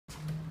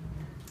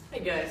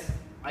Hey guys,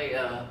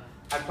 I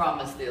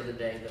promised the other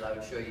day that I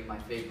would show you my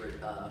favorite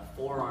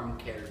forearm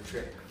carry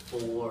trick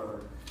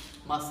for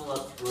muscle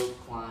ups, rope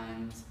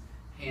climbs,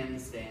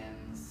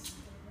 handstands,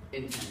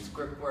 intense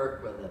grip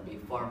work, whether that be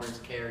farmer's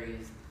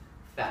carries,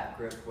 fat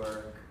grip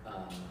work,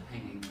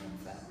 hanging from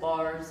fat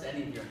bars,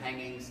 any of your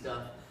hanging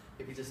stuff.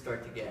 If you just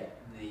start to get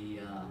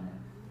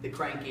the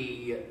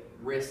cranky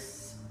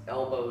wrists,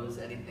 elbows,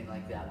 anything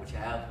like that, which I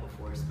have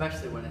before,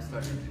 especially when I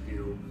started to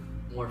do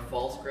more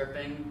false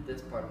gripping.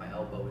 This part of my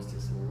elbow was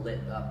just lit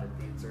up at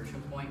the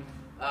insertion point.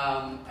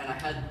 And I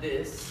had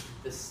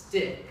the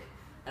stick,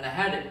 and I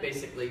had it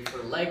basically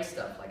for leg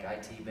stuff like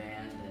IT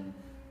band and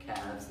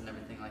calves and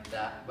everything like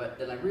that. But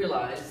then I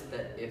realized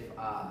that if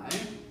I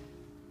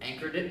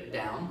anchored it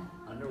down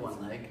under one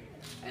leg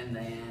and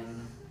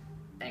then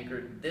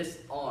anchored this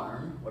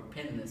arm, or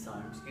pinned this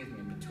arm, excuse me,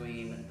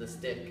 between the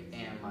stick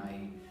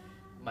and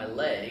my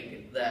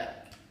leg,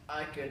 that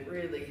I could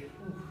really,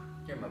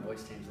 hear my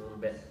voice change a little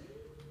bit,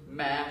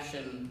 mash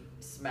and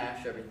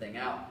smash everything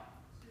out.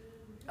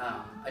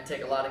 I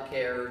take a lot of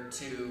care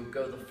to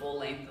go the full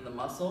length of the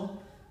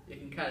muscle. You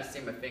can kind of see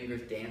my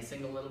fingers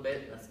dancing a little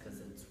bit. That's because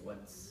it's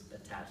what's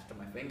attached to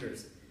my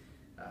fingers.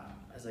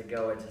 As I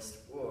go, I just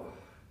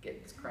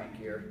get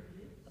crankier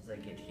as I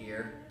get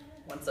here.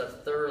 Once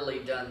I've thoroughly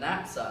done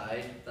that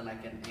side, then I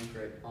can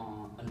anchor it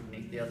on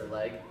underneath the other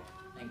leg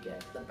and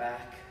get the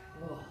back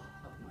of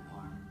my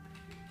arm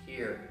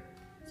here.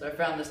 So I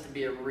found this to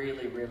be a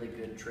really, really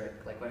good trick.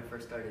 Like when I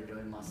first started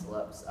doing muscle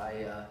ups,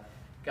 I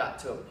got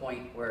to a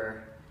point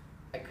where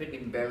I couldn't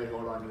even barely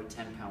hold on to a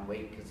 10-pound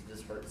weight because it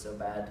just hurt so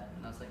bad.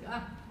 And I was like,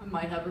 I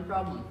might have a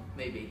problem,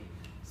 maybe.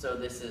 So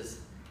this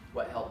is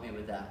what helped me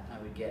with that.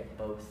 I would get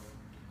both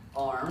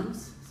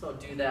arms. So I'll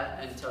do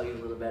that and tell you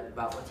a little bit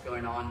about what's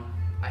going on.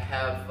 I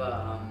have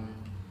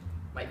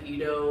my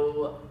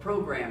Edo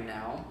program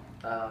now,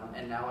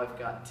 and now I've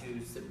got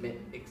to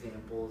submit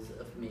examples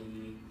of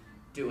me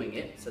doing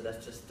it. So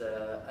that's just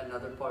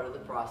another part of the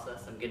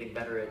process. I'm getting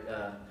better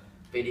at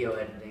video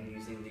editing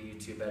using the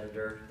YouTube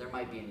editor. There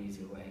might be an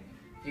easier way.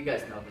 If you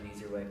guys know of an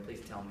easier way,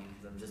 please tell me,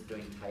 because I'm just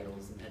doing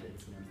titles and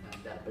edits and everything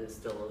like that, but it's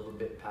still a little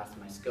bit past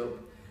my scope.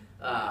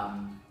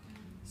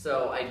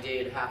 So I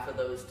did half of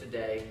those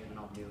today, and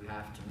I'll do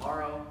half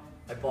tomorrow.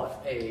 I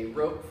bought a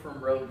rope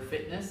from Rogue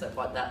Fitness. I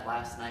bought that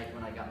last night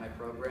when I got my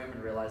program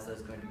and realized I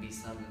was going to be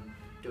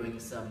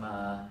doing some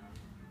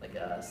like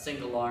a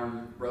single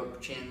arm rope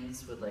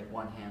chins with like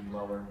one hand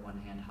lower, one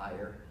hand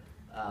higher.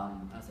 I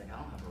was like, I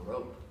don't have a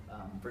rope.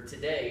 For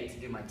today, to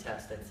do my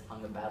test, I just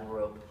hung a battle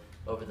rope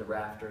over the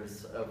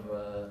rafters of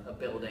a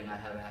building I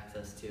have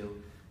access to,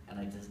 and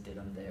I just did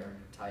them there,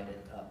 tied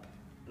it up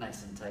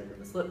nice and tight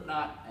with a slip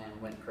knot,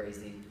 and went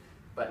crazy.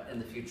 But in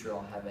the future,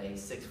 I'll have a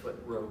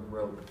 6-foot Rogue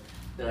rope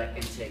that I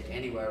can take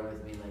anywhere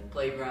with me, like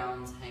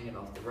playgrounds, hang it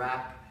off the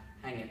rack,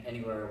 hang it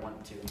anywhere I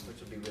want to, which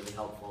will be really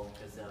helpful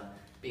because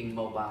being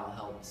mobile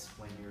helps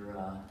when you're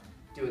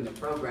doing a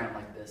program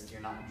like this.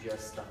 You're not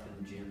just stuck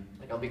in the gym.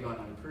 Like I'll be going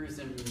on a cruise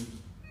in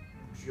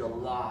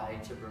July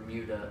to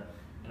Bermuda,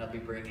 and I'll be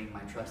bringing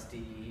my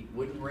trusty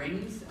wooden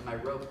rings and my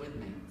rope with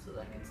me so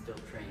that I can still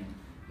train.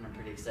 And I'm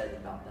pretty excited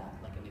about that,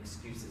 like an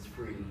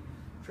excuses-free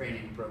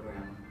training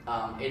program.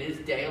 It is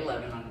day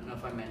 11. I don't know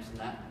if I mentioned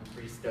that. I'm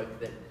pretty stoked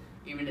that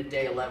even at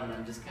day 11,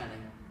 I'm just kind of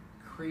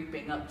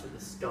creeping up to the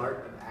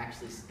start of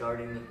actually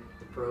starting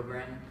the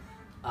program,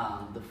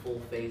 the full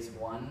phase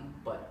 1,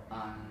 but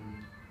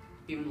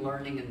even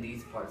learning in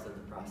these parts of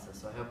the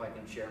process. So I hope I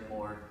can share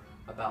more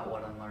about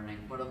what I'm learning.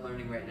 What I'm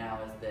learning right now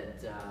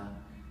is that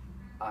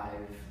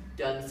I've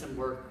done some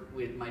work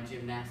with my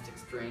gymnastic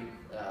strength.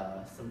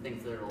 Some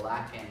things that are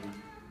lacking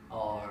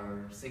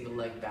are single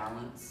leg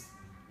balance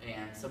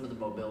and some of the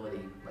mobility,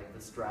 like the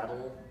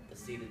straddle, the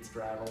seated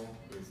straddle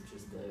is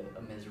just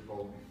a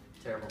miserable,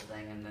 terrible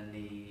thing. And then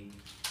the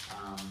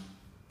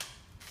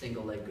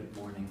single leg good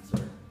mornings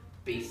are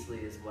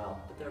beastly as well.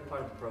 But they're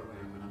part of the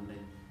program, and I'm gonna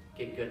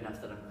get good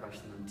enough that I'm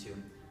crushing them too.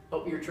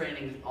 Hope your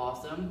training is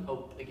awesome.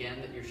 Hope, again,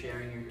 that you're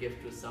sharing your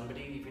gift with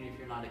somebody, even if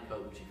you're not a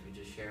coach. If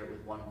you just share it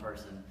with one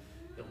person,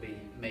 you'll be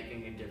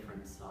making a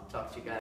difference. I'll talk to you guys.